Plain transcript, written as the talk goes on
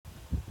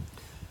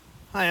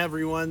Hi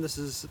everyone, this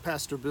is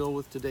Pastor Bill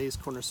with today's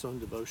Cornerstone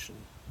Devotion.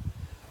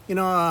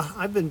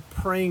 I've been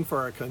praying for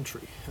our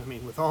country. I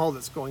mean, with all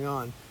that's going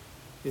on,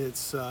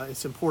 it's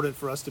important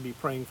for us to be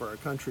praying for our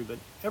country. But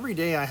every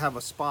day I have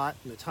a spot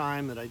and a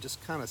time that I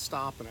just kind of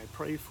stop and I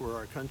pray for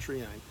our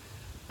country. And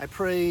I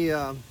pray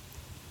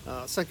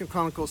 2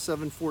 Chronicles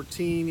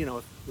 7:14.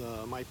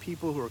 If my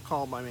people who are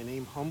called by my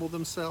name humble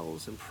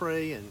themselves and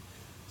pray and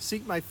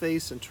seek my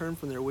face and turn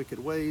from their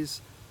wicked ways,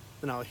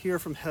 then I'll hear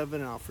from heaven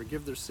and I'll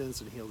forgive their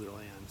sins and heal their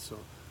land. So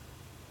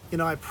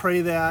I pray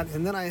that,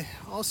 and then I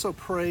also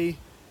pray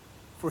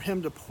for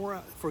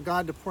for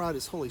God to pour out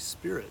His Holy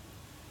Spirit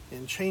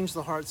and change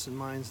the hearts and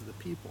minds of the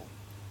people.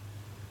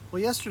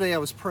 Well, yesterday I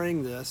was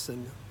praying this,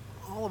 and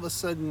all of a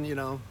sudden,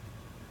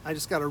 I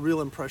just got a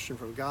real impression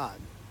from God.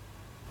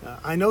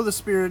 I know the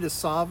Spirit is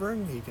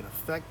sovereign; He can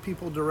affect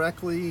people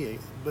directly,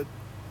 but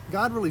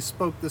God really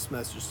spoke this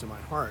message to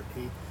my heart.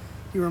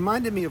 He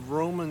reminded me of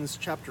Romans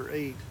chapter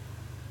 8,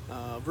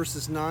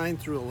 verses 9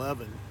 through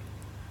 11,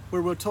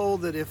 where we're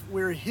told that if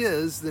we're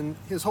His, then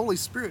His Holy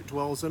Spirit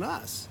dwells in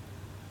us.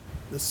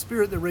 The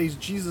Spirit that raised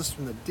Jesus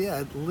from the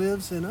dead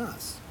lives in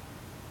us.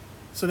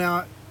 So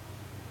now,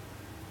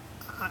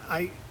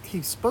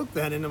 He spoke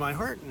that into my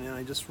heart, and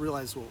I just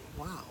realized, well,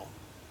 wow,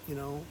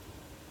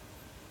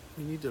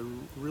 we need to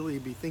really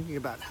be thinking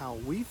about how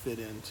we fit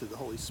into the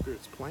Holy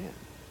Spirit's plan.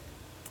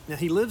 Now,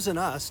 He lives in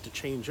us to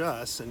change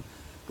us, and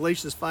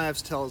Galatians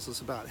 5 tells us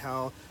about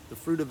how the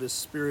fruit of His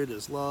Spirit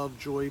is love,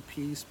 joy,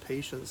 peace,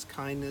 patience,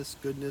 kindness,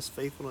 goodness,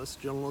 faithfulness,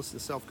 gentleness,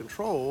 and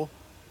self-control.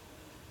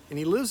 And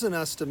He lives in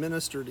us to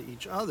minister to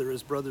each other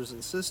as brothers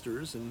and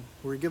sisters, and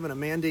we're given a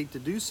mandate to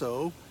do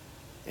so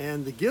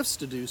and the gifts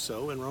to do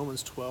so in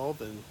Romans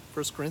 12 and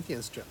 1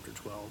 Corinthians chapter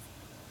 12.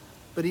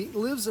 But He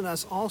lives in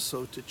us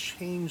also to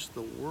change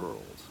the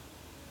world.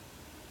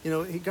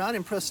 God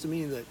impressed to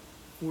me that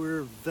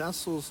we're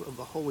vessels of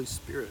the Holy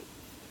Spirit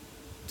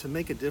to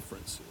make a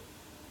difference.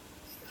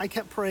 I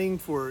kept praying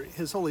for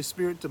His Holy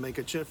Spirit to make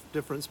a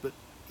difference, but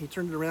He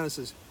turned it around and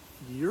says,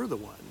 you're the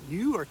one.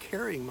 You are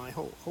carrying my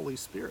Holy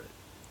Spirit.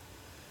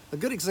 A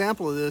good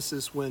example of this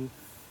is when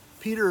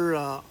Peter,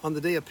 on the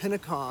day of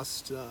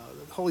Pentecost, the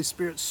Holy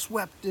Spirit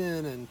swept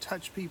in and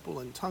touched people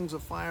in tongues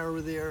of fire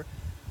over there.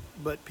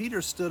 But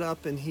Peter stood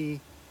up and he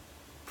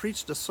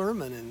preached a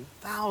sermon and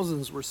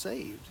thousands were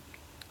saved.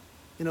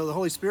 The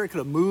Holy Spirit could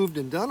have moved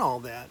and done all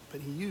that,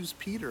 but He used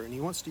Peter, and He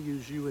wants to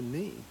use you and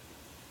me.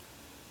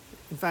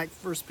 In fact,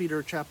 1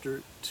 Peter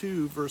chapter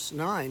 2, verse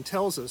 9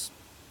 tells us,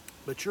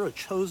 but you're a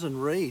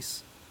chosen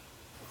race,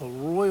 a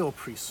royal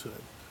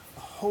priesthood, a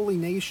holy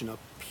nation, a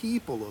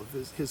people of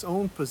his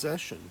own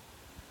possession,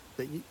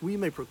 that we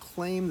may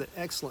proclaim the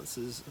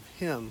excellences of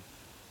Him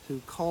who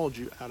called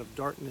you out of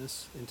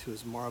darkness into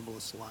His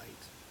marvelous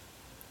light.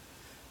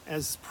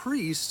 As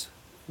priests,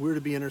 we're to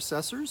be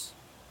intercessors,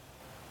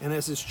 and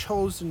as His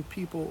chosen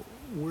people,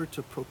 we're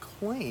to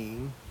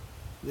proclaim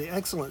the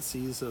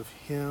excellencies of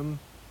Him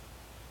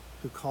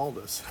who called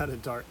us out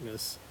of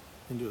darkness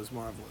into His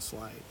marvelous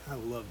light. I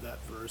love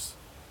that verse.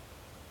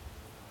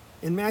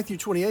 In Matthew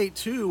 28,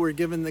 too, we're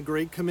given the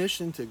Great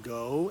Commission to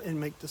go and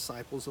make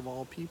disciples of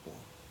all people.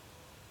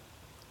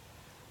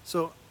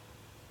 So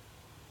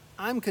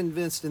I'm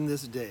convinced in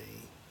this day,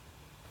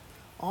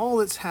 all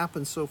that's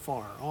happened so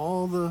far,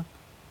 all the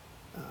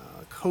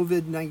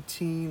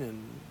COVID-19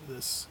 and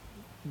this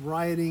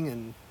rioting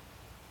and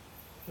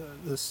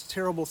this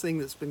terrible thing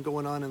that's been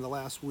going on in the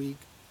last week,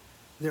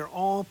 they're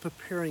all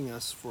preparing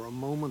us for a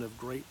moment of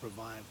great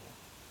revival.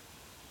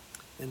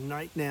 And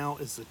right now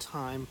is the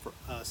time for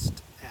us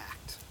to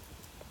act.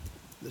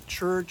 The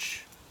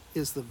church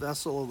is the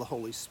vessel of the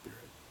Holy Spirit.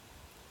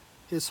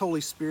 His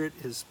Holy Spirit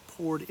is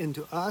poured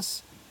into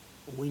us.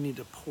 We need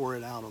to pour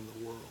it out on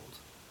the world.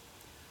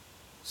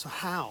 So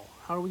how?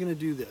 How are we going to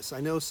do this? I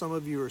know some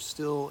of you are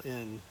still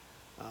in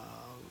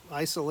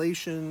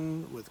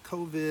isolation with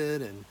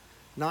COVID and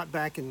not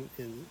back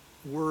in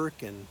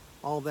work and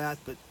all that,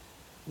 but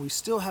we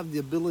still have the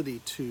ability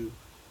to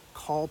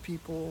call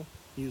people,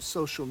 use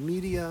social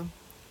media.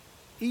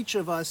 Each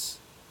of us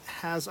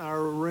has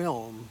our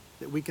realm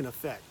that we can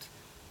affect,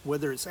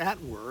 whether it's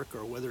at work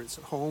or whether it's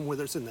at home,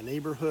 whether it's in the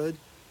neighborhood,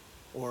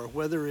 or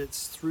whether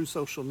it's through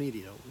social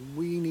media.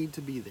 We need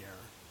to be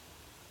there,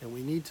 and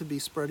we need to be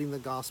spreading the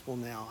gospel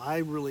now. I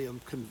really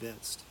am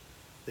convinced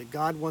that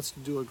God wants to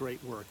do a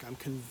great work. I'm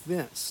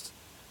convinced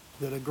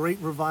that a great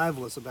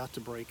revival is about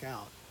to break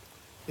out,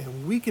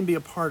 and we can be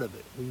a part of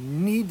it. We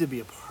need to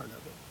be a part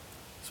of it.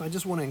 So I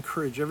just want to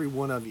encourage every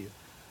one of you.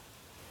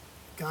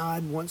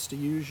 God wants to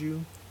use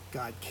you.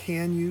 God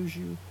can use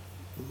you.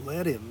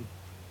 Let Him.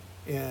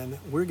 And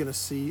we're going to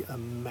see a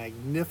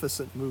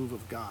magnificent move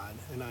of God.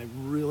 And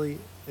I'm really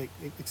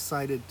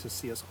excited to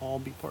see us all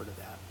be part of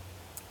that.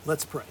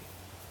 Let's pray.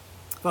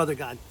 Father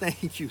God,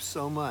 thank you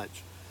so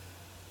much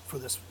for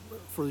this,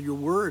 for your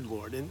word,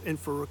 Lord, and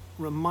for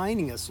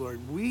reminding us,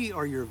 Lord, we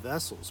are your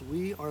vessels.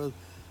 We are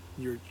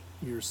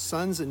your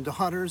sons and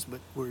daughters, but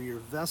we're your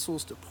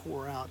vessels to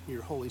pour out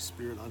your Holy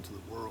Spirit onto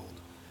the world.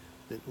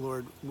 That,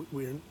 Lord,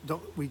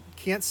 we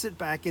can't sit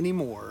back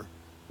anymore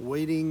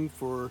waiting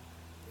for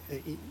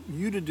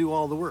you to do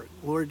all the work.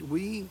 Lord,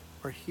 we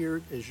are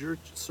here as your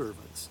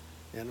servants,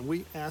 and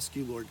we ask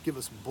you, Lord, give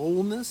us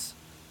boldness,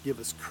 give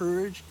us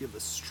courage, give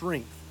us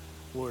strength,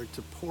 Lord,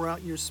 to pour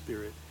out your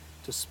Spirit,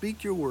 to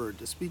speak your word,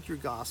 to speak your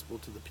gospel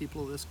to the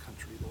people of this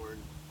country, Lord.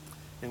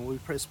 And we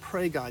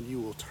pray, God, you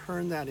will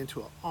turn that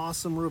into an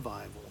awesome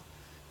revival,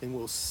 and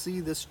we'll see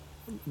this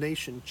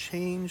nation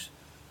change,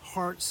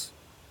 hearts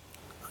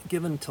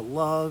given to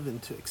love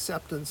and to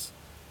acceptance.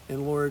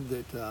 And Lord,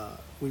 that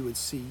we would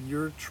see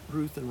your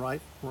truth and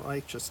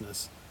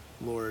righteousness,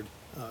 Lord,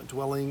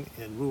 dwelling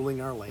and ruling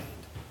our land.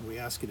 And we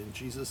ask it in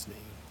Jesus'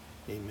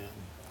 name. Amen.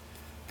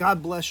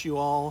 God bless you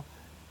all.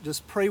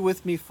 Just pray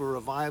with me for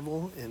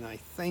revival, and I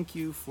thank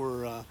you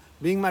for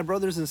being my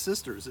brothers and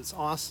sisters. It's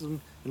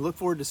awesome, and look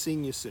forward to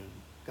seeing you soon.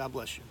 God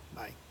bless you.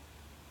 Bye.